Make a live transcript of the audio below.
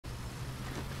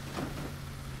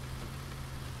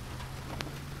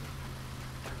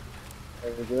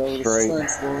There we go. Straight. The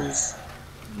trench, boys.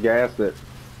 Gas it.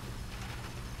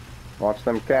 Watch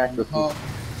them cactuses.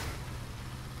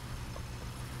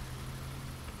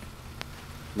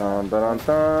 Dun dun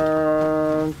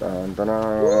dun dun dun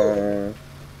dun.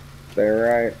 Stay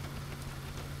right.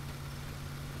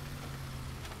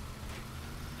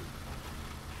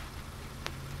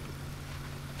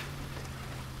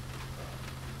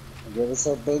 Get us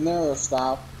up in there or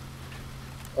stop?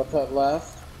 Up at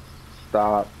left?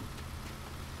 Stop.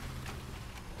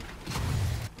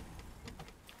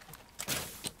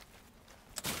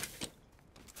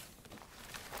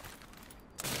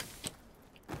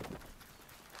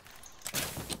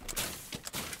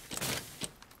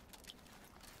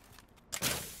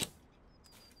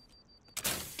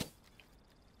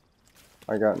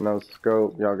 I got no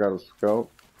scope. Y'all got a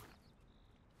scope?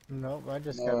 Nope, I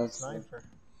just got a sniper.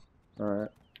 Alright.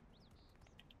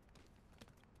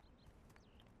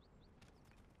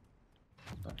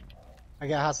 I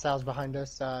got hostiles behind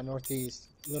us, northeast.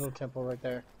 Little temple right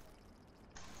there.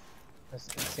 I've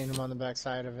seen them on the back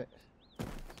side of it.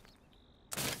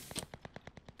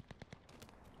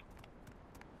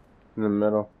 In the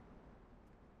middle.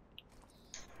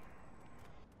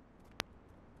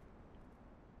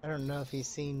 I don't know if he's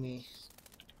seen me.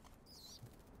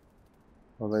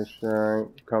 Well, they sure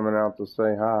ain't coming out to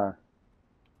say hi.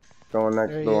 Going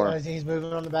next door. He's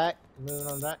moving on the back. Moving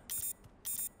on the back.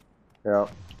 Yeah,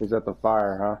 he's at the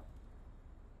fire, huh?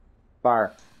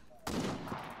 Fire.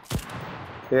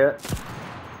 Hit.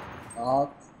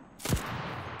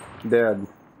 Dead.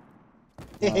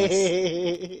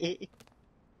 Nice.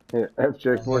 Yeah,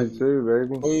 FJ42,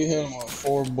 baby. We hit him with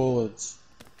 4 bullets.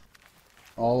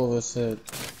 All of us hit.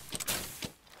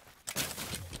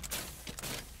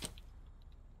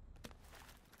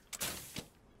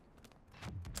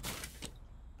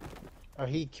 Oh,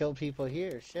 he killed people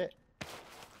here. Shit.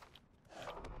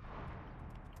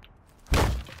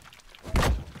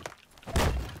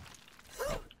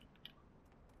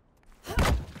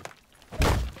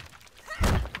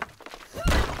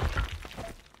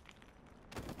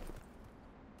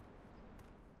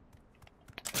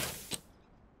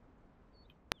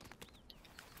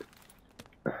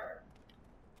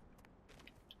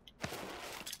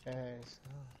 Okay, so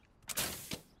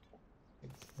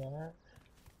it's that.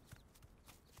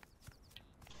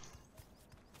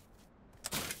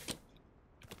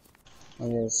 I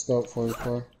got a scope for you,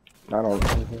 Clay. I don't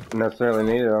necessarily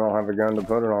need it. I don't have a gun to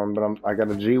put it on, but I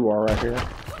got a G-War right here.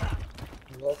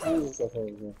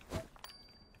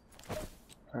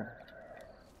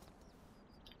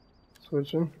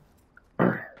 Switching.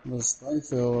 There's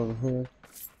Springfield over here.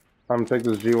 I'm gonna take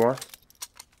this G-War.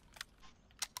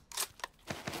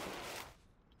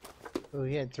 Oh,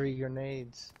 he had 3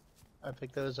 grenades. I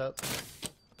picked those up.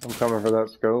 I'm coming for that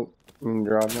scope. You can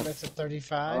drop it. That's a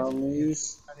 35. I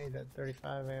need a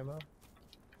 35 ammo.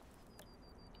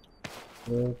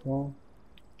 Very cool.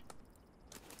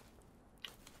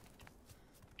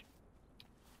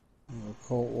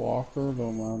 Colt Walker,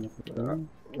 don't mind if it does.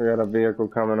 We got a vehicle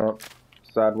coming up.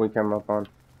 Side we came up on.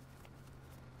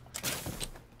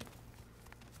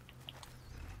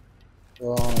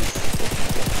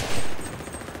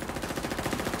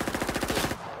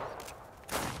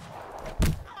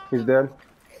 He's dead.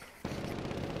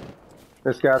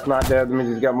 This guy's not dead. That means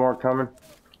he's got more coming.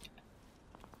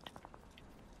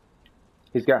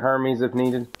 He's got Hermes if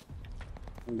needed.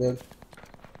 I'm good.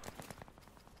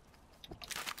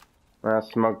 I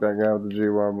smoked that guy with the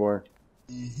G-War, boy.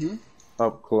 Mm-hmm.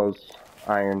 Up close.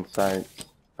 Iron sights.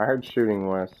 I heard shooting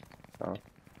west. So.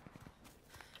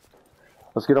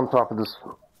 Let's get on top of this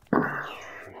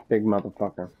big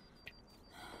motherfucker.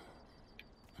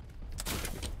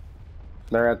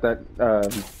 They're at that,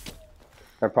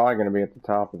 they're probably going to be at the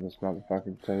top of this motherfucker,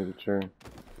 to tell you the truth.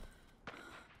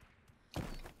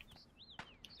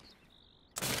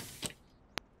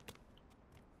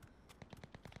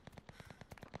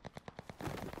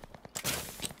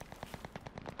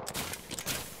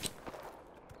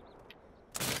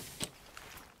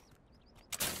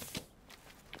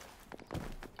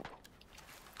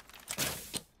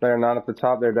 They're not at the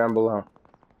top, they're down below.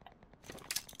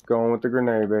 Going with the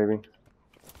grenade, baby.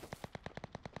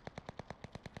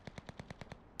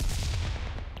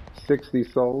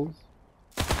 $60 souls.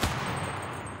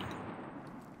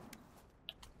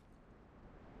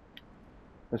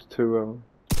 There's 2 of them.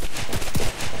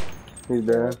 He's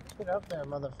dead. Get up there,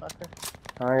 motherfucker.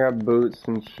 I got boots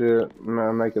and shit.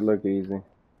 Man, make it look easy.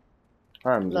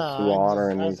 I'm just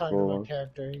slaughtering these fools.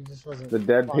 The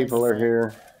dead people are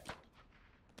here.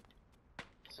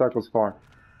 Circle's far.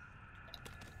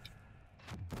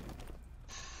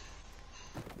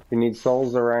 If you need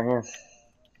souls, they're right here.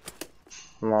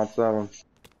 Lots of them.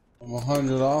 I'm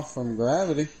 100 off from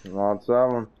gravity. Lots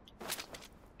of them.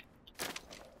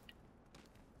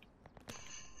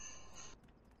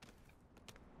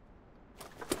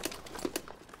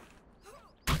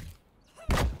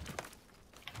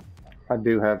 I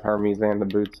do have Hermes and the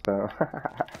boots though.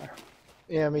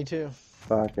 Yeah, me too.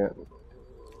 Fuck it.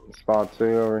 Spot 2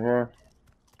 over here.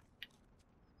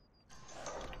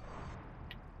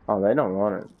 Oh, they don't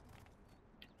want it.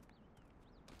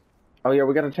 Oh yeah,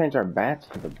 we gotta change our bats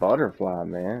to the butterfly,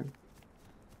 man.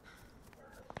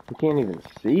 You can't even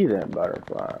see that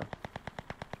butterfly.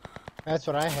 That's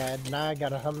what I had. Now I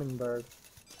got a hummingbird.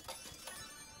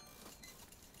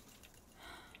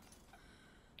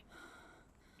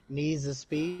 Needs the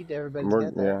speed. Everybody's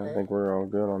got that. Yeah, right? I think we're all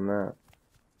good on that.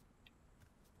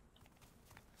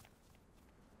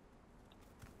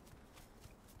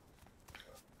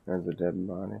 There's a dead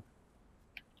body.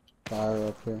 Fire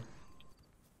up here.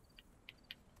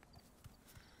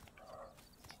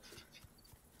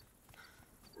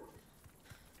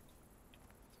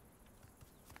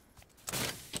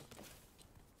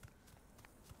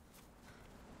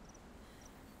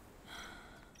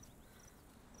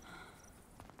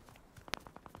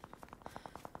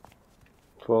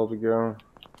 To go.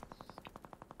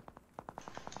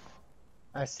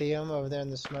 I see him over there in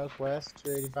the smoke west,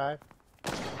 285.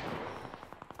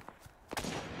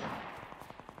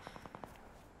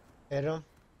 Hit him.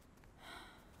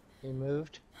 He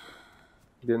moved.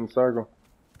 Get in circle.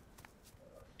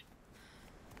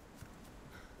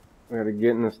 We gotta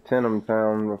get in this Tenem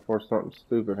town before something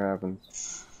stupid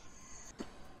happens.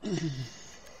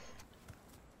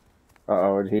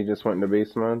 Uh-oh, he just went into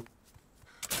beast mode?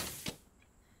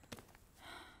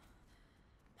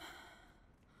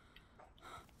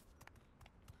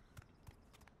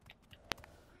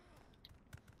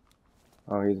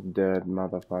 Oh, he's dead,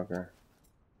 motherfucker.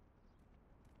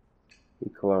 He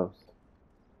close.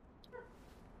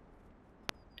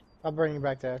 I'll bring you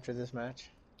back there after this match.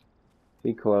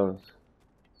 He close.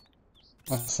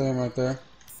 I see him right there.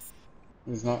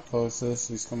 He's not close to this.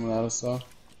 He's coming at us though.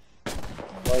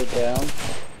 Right down.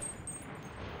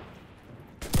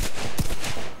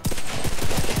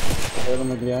 Hit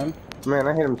him again. Man,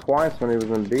 I hit him twice when he was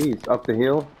in beast. Up the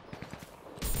hill.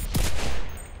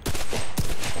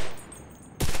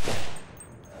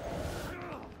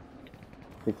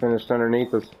 He finished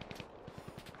underneath us.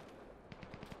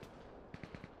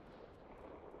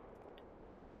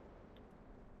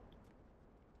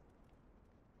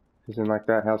 He's in like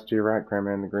that house to your right,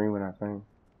 Cranman, the green one, I think.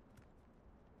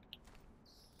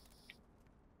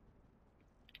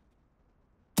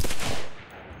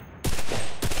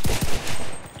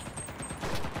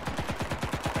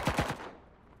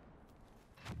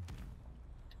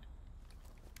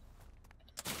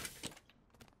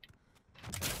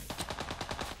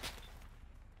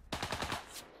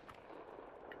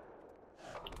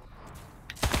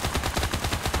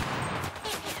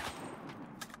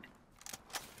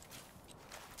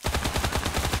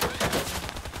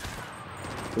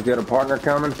 We got a partner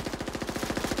coming.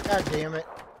 God damn it.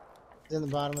 He's in the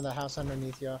bottom of the house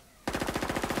underneath y'all.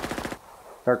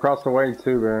 They're across the way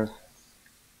too, Bears.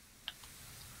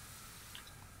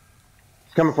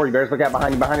 He's coming for you, Bears. Look out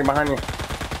behind you, behind you, behind you.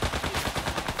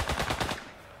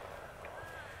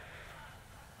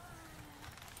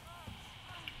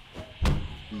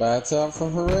 Bats out for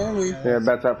Harami. Yeah,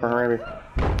 bats out for Harami.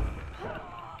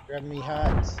 Grab me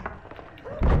hats.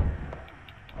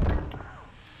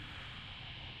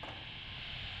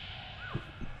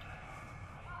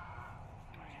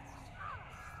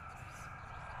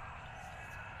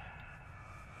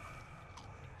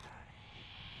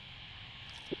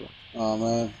 Oh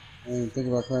man, I didn't even think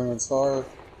about Cranman Star.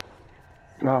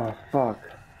 Oh, fuck.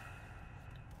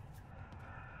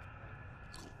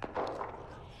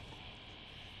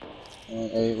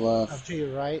 Only 8 left. Up to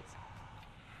your right.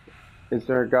 Is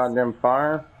there a goddamn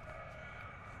fire?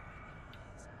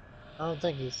 I don't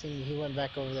think he's seen you. He went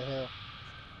back over the hill.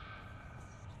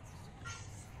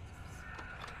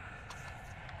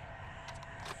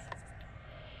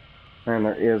 Man,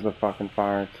 there is a fucking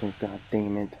fire too. God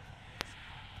damn it.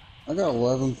 I got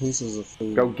 11 pieces of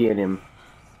food. Go get him.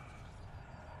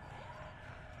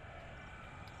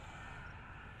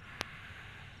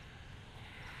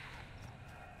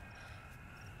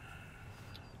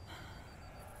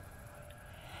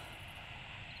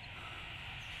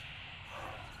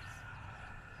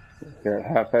 You're at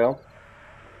half health.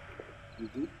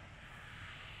 Mm-hmm.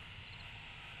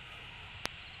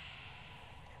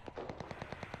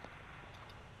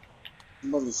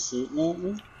 Somebody's shooting at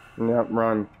me? Yep,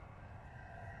 run.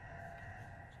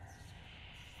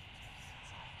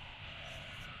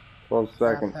 12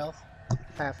 seconds. Half health.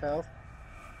 Half health.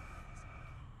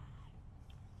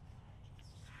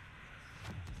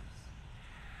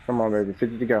 Come on, baby.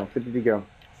 50 to go. 50 to go.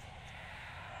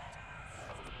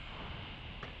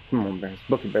 Come on, Bears.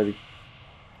 Book it, baby.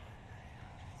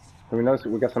 We know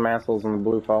we got some assholes in the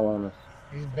blue following us.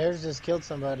 These bears just killed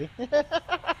somebody.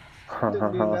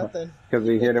 Didn't do nothing. Because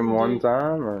he hit him one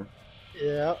time, or?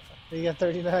 Yeah, he got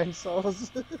 39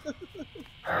 souls.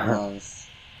 Nice.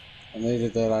 I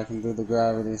needed that. I can do the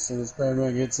gravity as soon as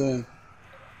Spider-Man gets in.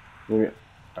 You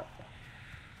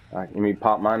mean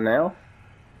pop mine now?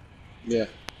 Yeah.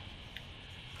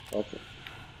 Okay.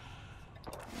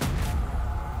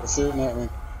 They're shooting at me.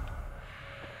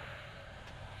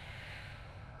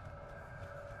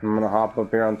 I'm gonna hop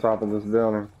up here on top of this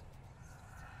building.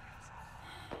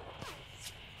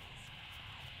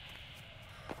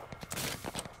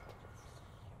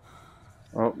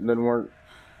 Oh, didn't work.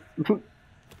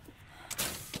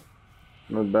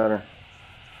 No better.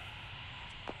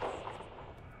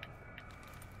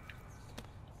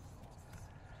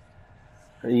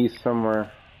 East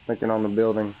somewhere, thinking on the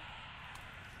building.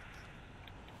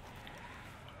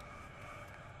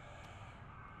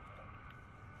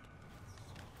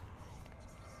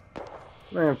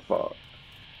 Man, fuck.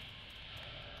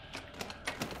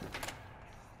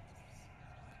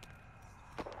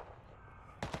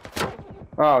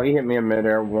 Oh, he hit me in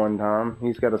midair one time.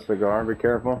 He's got a cigar, be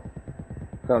careful.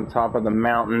 It's on top of the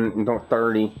mountain, and don't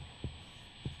 30.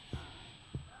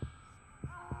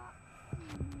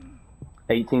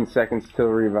 18 seconds till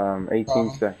revive.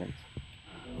 18 seconds.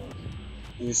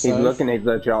 He's looking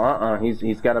at y'all.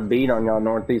 He's got a beat on y'all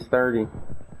northeast 30.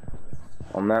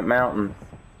 On that mountain.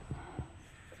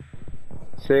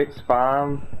 6,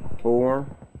 5, 4,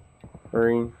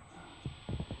 3.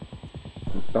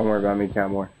 Don't worry about me,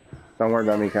 cowboy. Don't worry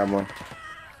about me, cowboy.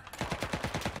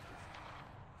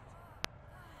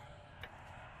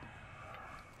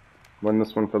 Win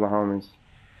this one for the homies.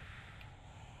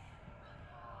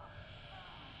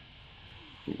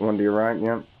 One to your right,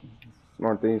 yep.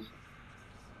 Northeast.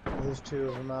 There's 2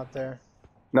 of them out there.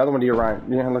 Another one to your right.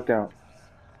 Yeah, look out.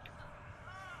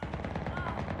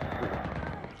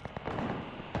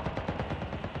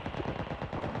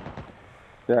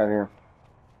 Get out of here.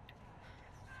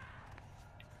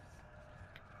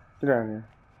 Get out of here.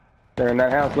 They're in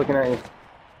that house looking at you.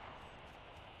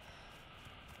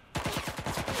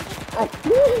 Oh.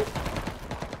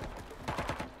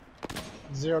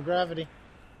 0 gravity.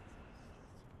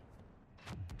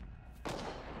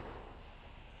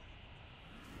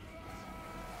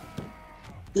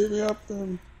 Get me up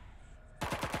then.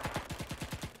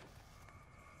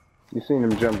 You seen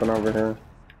him jumping over here.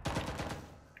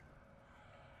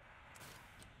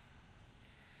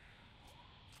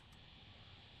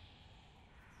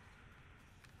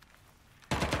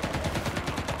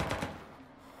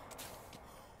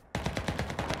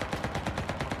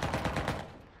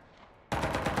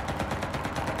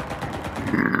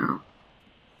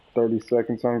 $30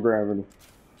 seconds on gravity.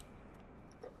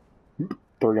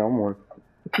 3 on 1.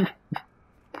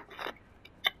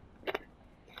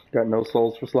 Got no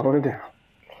souls for slowing it down.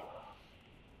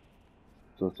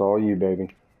 So it's all you,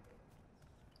 baby.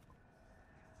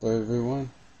 3v1.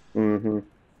 Mm-hmm.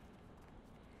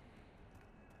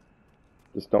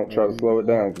 Just don't try to slow it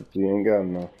down, because you ain't got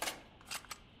enough.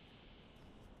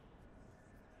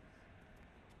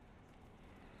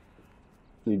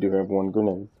 You do have 1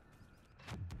 grenade.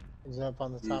 He's up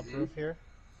on the top roof here.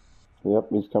 Yep,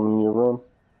 he's coming in your room.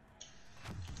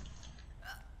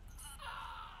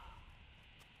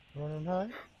 Running high.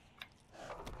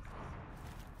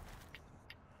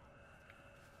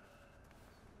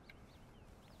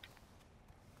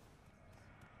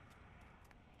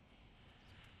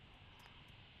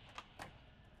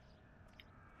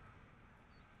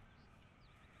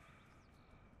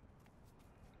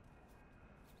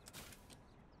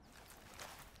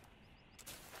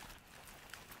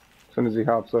 As soon as he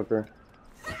hops up here.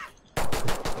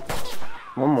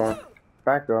 One more.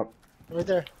 Back up. Right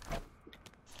there.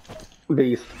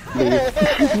 Beast. Beast.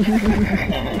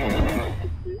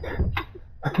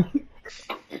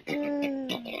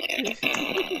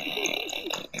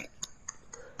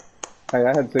 Hey,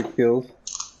 I had 6 kills.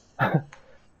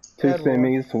 2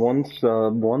 semis, 1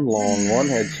 sub, 1 long, 1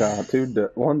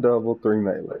 headshot, 1 double, 3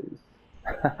 melees.